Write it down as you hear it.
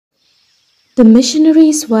The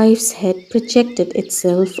missionary's wife's head projected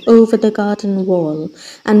itself over the garden wall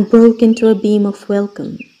and broke into a beam of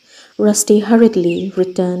welcome. Rusty hurriedly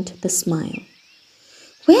returned the smile.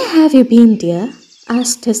 "Where have you been, dear?"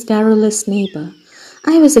 asked his garrulous neighbor.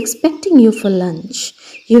 "I was expecting you for lunch.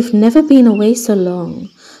 You've never been away so long.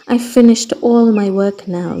 I've finished all my work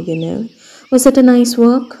now, you know. Was it a nice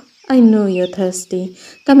walk? I know you're thirsty.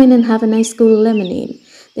 Come in and have a nice cool lemonade.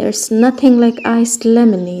 There's nothing like iced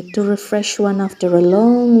lemonade to refresh one after a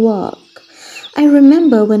long walk. I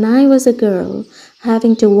remember when I was a girl,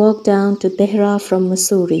 having to walk down to Dehra from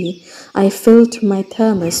Missouri, I filled my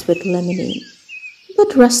thermos with lemonade."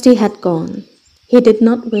 But Rusty had gone. He did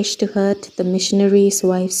not wish to hurt the missionary's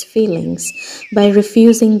wife's feelings by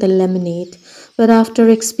refusing the lemonade, but after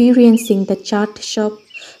experiencing the chaat shop,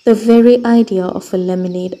 the very idea of a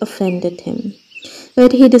lemonade offended him.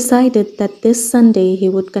 But he decided that this Sunday he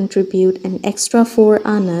would contribute an extra 4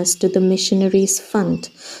 annas to the missionary's fund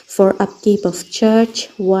for upkeep of church,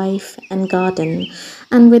 wife, and garden,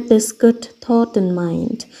 and with this good thought in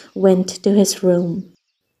mind, went to his room.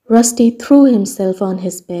 Rusty threw himself on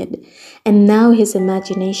his bed, and now his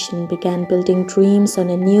imagination began building dreams on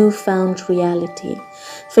a new-found reality,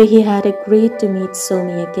 for he had agreed to meet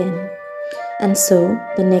Somi again. And so,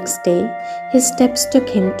 the next day, his steps took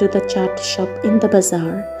him to the chaat shop in the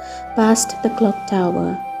bazaar, past the clock tower,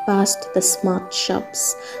 past the smart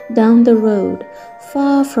shops, down the road,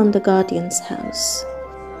 far from the guardian's house.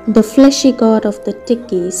 The fleshy god of the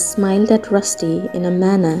tikkies smiled at Rusty in a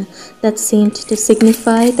manner that seemed to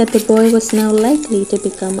signify that the boy was now likely to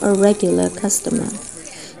become a regular customer.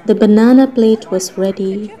 The banana plate was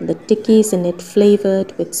ready, the tikkies in it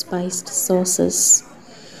flavored with spiced sauces.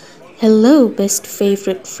 "Hello, best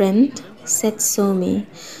favorite friend," said Somi,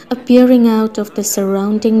 appearing out of the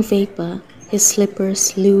surrounding vapor, his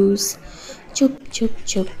slippers loose. Chup, chup,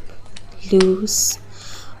 chup, loose.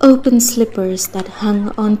 Open slippers that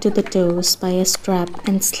hung onto the toes by a strap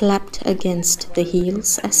and slapped against the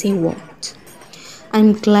heels as he walked.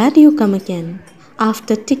 "I'm glad you come again.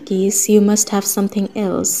 After tikkies, you must have something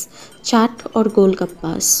else, chaat or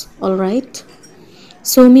golgappas, all right?"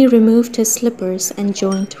 Somi removed his slippers and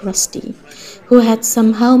joined Rusty, who had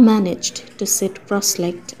somehow managed to sit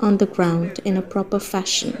cross-legged on the ground in a proper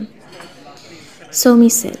fashion. Somi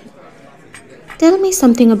said, "Tell me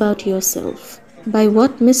something about yourself. By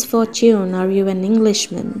what misfortune are you an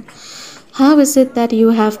Englishman? How is it that you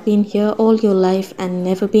have been here all your life and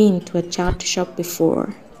never been to a chaat shop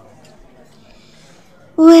before?"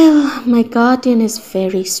 "Well, my guardian is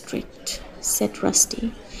very strict," said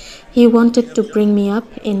Rusty. "He wanted to bring me up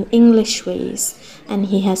in English ways, and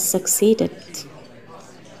he has succeeded."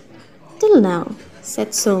 "Till now,"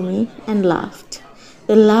 said Somi and laughed,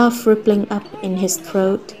 the laugh rippling up in his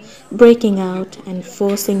throat, breaking out and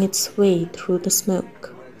forcing its way through the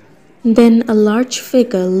smoke. Then a large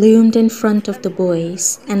figure loomed in front of the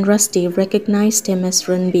boys, and Rusty recognized him as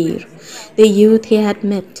Ranbir, the youth he had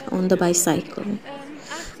met on the bicycle.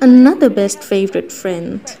 "Another best favorite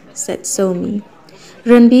friend," said Somi.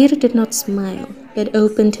 Ranbir did not smile, but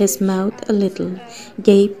opened his mouth a little,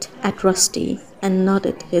 gaped at Rusty, and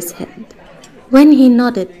nodded his head. When he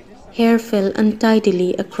nodded, hair fell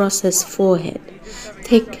untidily across his forehead,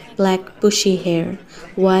 thick, black, bushy hair,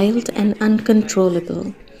 wild and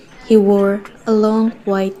uncontrollable. He wore a long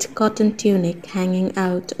white cotton tunic hanging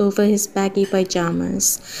out over his baggy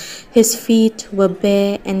pajamas. His feet were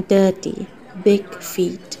bare and dirty, big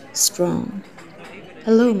feet, strong.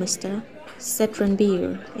 "Hello, mister," said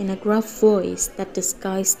Ranbir in a gruff voice that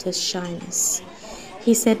disguised his shyness.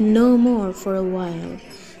 He said no more for a while,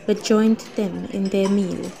 but joined them in their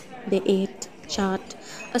meal. They ate chaat,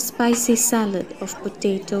 a spicy salad of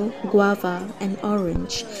potato, guava, and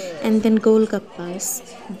orange, and then golgappas,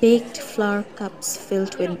 baked flour cups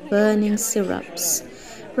filled with burning syrups.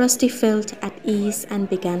 Rusty felt at ease and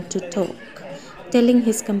began to talk, telling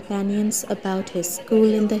his companions about his school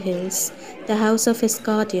in the hills, the house of his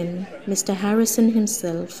guardian, Mr. Harrison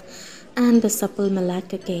himself, and the supple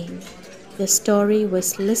Malacca game. The story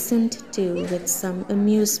was listened to with some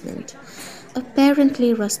amusement.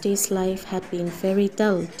 Apparently Rusty's life had been very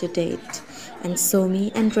dull to date, and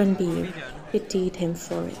Somi and Ranbir pitied him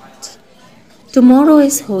for it. "Tomorrow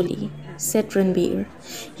is Holi," said Ranbir.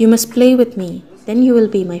 "You must play with me, then you will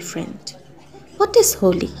be my friend." "What is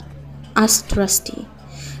Holi?" asked Rusty.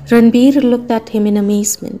 Ranbir looked at him in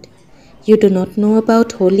amazement. "You do not know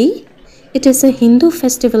about Holi? It is a Hindu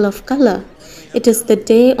festival of color. It is the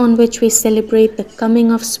day on which we celebrate the coming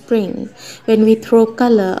of spring, when we throw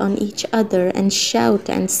color on each other and shout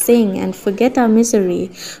and sing and forget our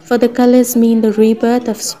misery, for the colors mean the rebirth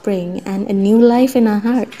of spring and a new life in our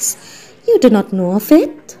hearts. You do not know of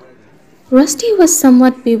it? Rusty was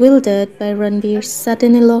somewhat bewildered by Ranbir's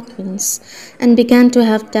sudden eloquence and began to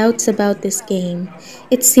have doubts about this game.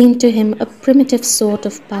 It seemed to him a primitive sort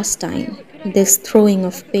of pastime, this throwing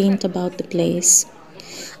of paint about the place.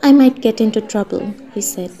 I might get into trouble, he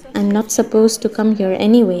said. I'm not supposed to come here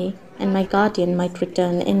anyway, and my guardian might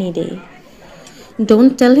return any day.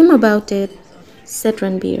 Don't tell him about it, said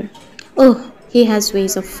Ranbir. Oh, he has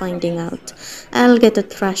ways of finding out. I'll get a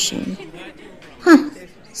thrashing. Huh,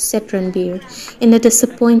 said Ranbir, in a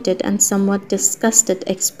disappointed and somewhat disgusted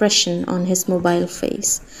expression on his mobile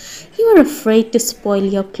face. You are afraid to spoil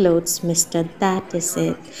your clothes, mister, that is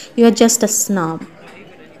it. You are just a snob.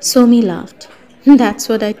 Somi laughed. That's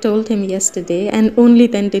what I told him yesterday, and only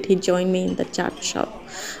then did he join me in the chat shop.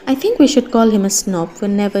 I think we should call him a snob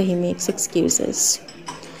whenever he makes excuses.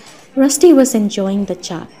 Rusty was enjoying the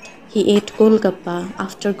chat. He ate golgappa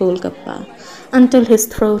after golgappa until his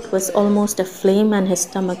throat was almost aflame and his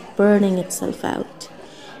stomach burning itself out.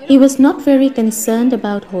 He was not very concerned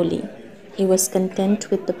about Holi. He was content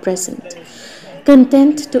with the present,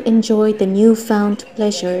 content to enjoy the newfound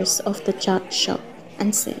pleasures of the chat shop,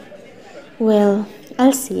 and said, well,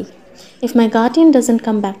 I'll see. If my guardian doesn't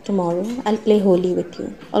come back tomorrow, I'll play Holi with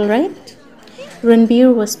you, all right?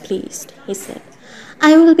 Ranbir was pleased, he said.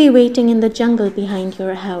 I will be waiting in the jungle behind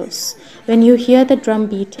your house. When you hear the drum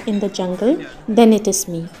beat in the jungle, then it is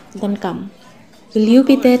me. Then come. Will you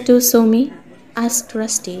be there too, Somi? Asked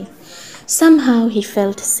Rusty. Somehow he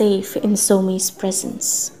felt safe in Somi's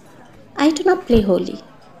presence. I do not play Holi,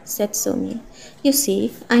 said Somi. You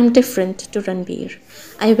see, I am different to Ranbir.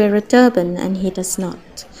 I wear a turban and he does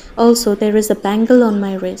not. Also, there is a bangle on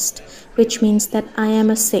my wrist, which means that I am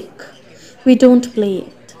a Sikh. We don't play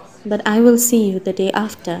it, but I will see you the day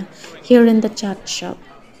after, here in the chat shop.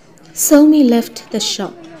 Somi left the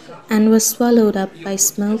shop and was swallowed up by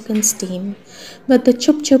smoke and steam, but the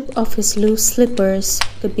chup-chup of his loose slippers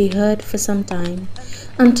could be heard for some time,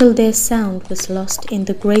 until their sound was lost in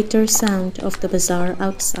the greater sound of the bazaar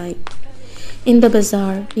outside. In the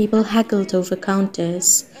bazaar, people haggled over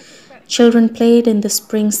counters. Children played in the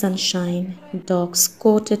spring sunshine, dogs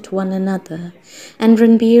courted one another, and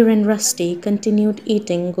Ranbir and Rusty continued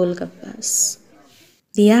eating golgappas.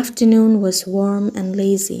 The afternoon was warm and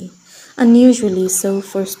lazy, unusually so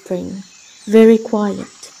for spring, very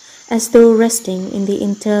quiet, as though resting in the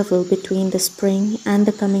interval between the spring and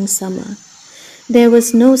the coming summer. There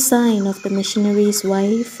was no sign of the missionary's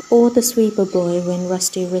wife or the sweeper boy when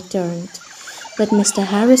Rusty returned, but Mr.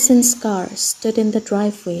 Harrison's car stood in the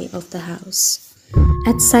driveway of the house.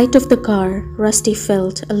 At sight of the car, Rusty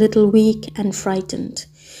felt a little weak and frightened.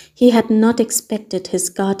 He had not expected his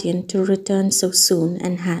guardian to return so soon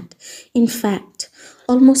and had, in fact,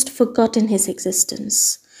 almost forgotten his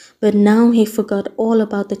existence. But now he forgot all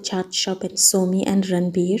about the chat shop and Somi and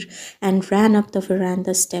Ranbir and ran up the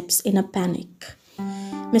veranda steps in a panic.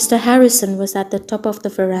 Mr. Harrison was at the top of the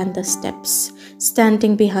veranda steps,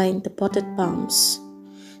 standing behind the potted palms.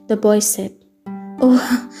 The boy said,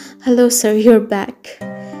 Oh, hello sir, you're back.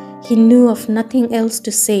 He knew of nothing else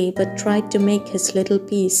to say but tried to make his little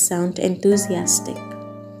piece sound enthusiastic.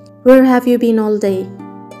 Where have you been all day?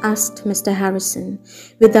 Asked Mr. Harrison,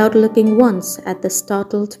 without looking once at the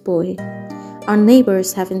startled boy. Our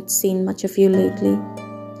neighbors haven't seen much of you lately.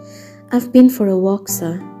 I've been for a walk,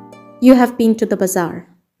 sir. You have been to the bazaar.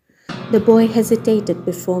 The boy hesitated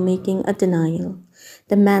before making a denial.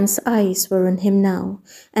 The man's eyes were on him now,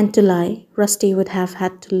 and to lie, Rusty would have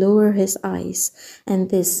had to lower his eyes, and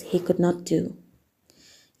this he could not do.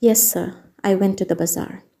 Yes, sir, I went to the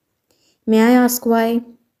bazaar. May I ask why?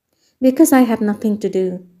 Because I had nothing to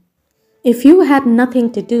do. If you had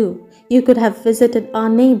nothing to do, you could have visited our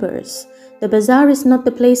neighbors. The bazaar is not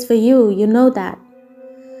the place for you, you know that.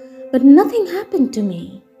 But nothing happened to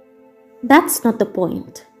me. That's not the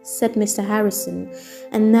point, said Mr. Harrison,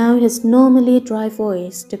 and now his normally dry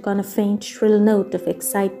voice took on a faint shrill note of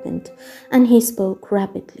excitement, and he spoke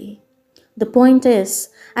rapidly. The point is,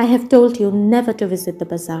 I have told you never to visit the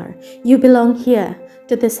bazaar. You belong here,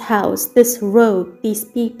 to this house, this road, these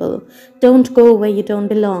people. Don't go where you don't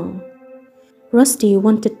belong. Rusty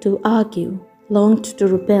wanted to argue, longed to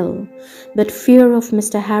rebel, but fear of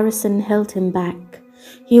Mr. Harrison held him back.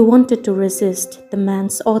 He wanted to resist the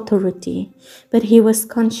man's authority, but he was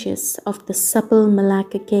conscious of the supple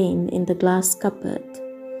Malacca cane in the glass cupboard.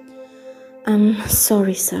 I'm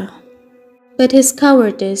sorry, sir. But his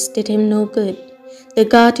cowardice did him no good. The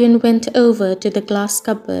guardian went over to the glass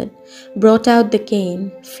cupboard, brought out the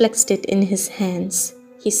cane, flexed it in his hands.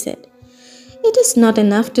 He said, It is not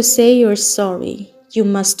enough to say you're sorry. You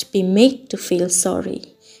must be made to feel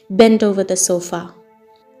sorry. Bend over the sofa.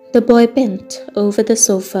 The boy bent over the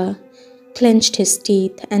sofa, clenched his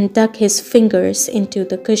teeth, and dug his fingers into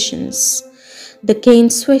the cushions. The cane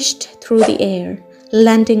swished through the air,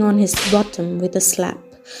 landing on his bottom with a slap,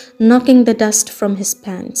 knocking the dust from his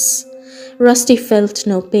pants. Rusty felt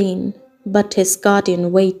no pain, but his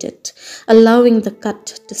guardian waited, allowing the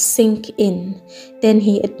cut to sink in. Then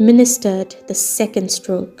he administered the second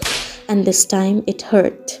stroke, and this time it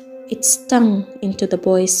hurt. It stung into the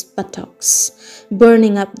boy's buttocks,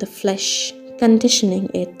 burning up the flesh, conditioning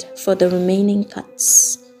it for the remaining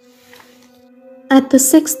cuts. At the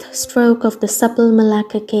sixth stroke of the supple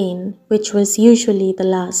Malacca cane, which was usually the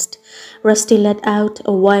last, Rusty let out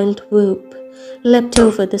a wild whoop, leapt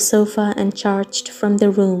over the sofa and charged from the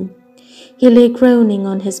room. He lay groaning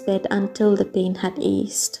on his bed until the pain had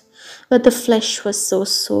eased, but the flesh was so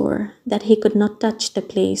sore that he could not touch the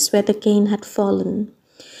place where the cane had fallen.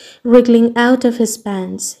 Wriggling out of his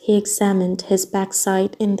pants, he examined his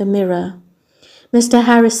backside in the mirror. Mr.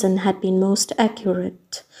 Harrison had been most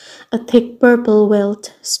accurate. A thick purple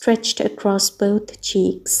welt stretched across both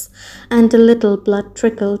cheeks, and a little blood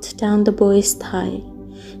trickled down the boy's thigh.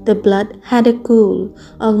 The blood had a cool,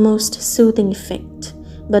 almost soothing effect,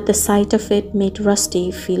 but the sight of it made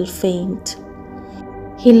Rusty feel faint.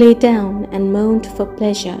 He lay down and moaned for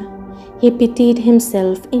pleasure. He pitied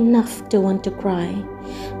himself enough to want to cry,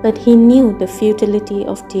 but he knew the futility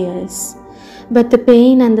of tears. But the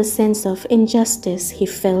pain and the sense of injustice he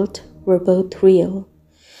felt were both real.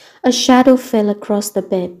 A shadow fell across the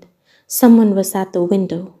bed. Someone was at the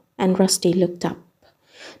window, and Rusty looked up.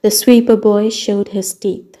 The sweeper boy showed his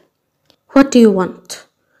teeth. "What do you want?"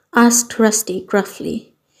 asked Rusty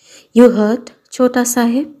gruffly. "You hurt, Chota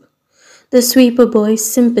Sahib?" The sweeper boy's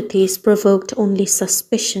sympathies provoked only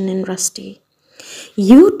suspicion in Rusty.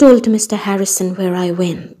 "You told Mr. Harrison where I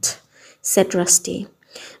went," said Rusty.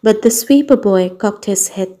 But the sweeper boy cocked his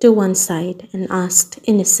head to one side and asked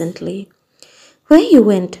innocently, "Where you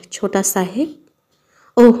went, Chota Sahib?"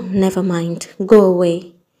 "Oh, never mind. Go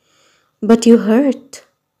away." "But you hurt."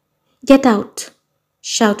 "Get out,"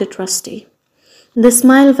 shouted Rusty. The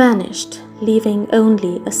smile vanished, leaving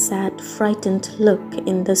only a sad, frightened look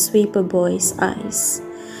in the sweeper boy's eyes.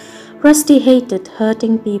 Rusty hated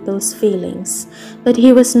hurting people's feelings, but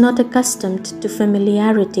he was not accustomed to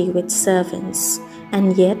familiarity with servants,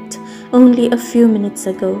 and yet, only a few minutes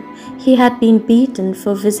ago, he had been beaten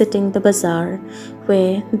for visiting the bazaar,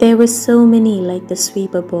 where there were so many like the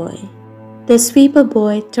sweeper boy. The sweeper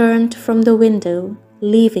boy turned from the window,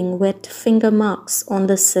 leaving wet finger marks on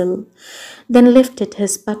the sill, then lifted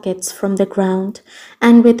his buckets from the ground,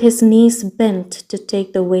 and with his knees bent to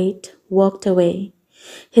take the weight, walked away.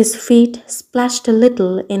 His feet splashed a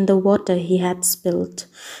little in the water he had spilled,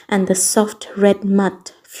 and the soft red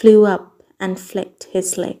mud flew up and flecked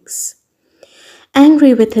his legs.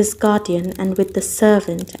 Angry with his guardian and with the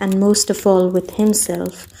servant, and most of all with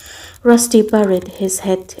himself, Rusty buried his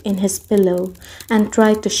head in his pillow and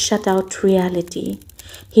tried to shut out reality.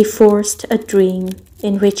 He forced a dream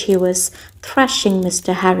in which he was thrashing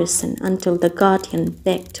Mr. Harrison until the guardian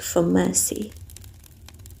begged for mercy.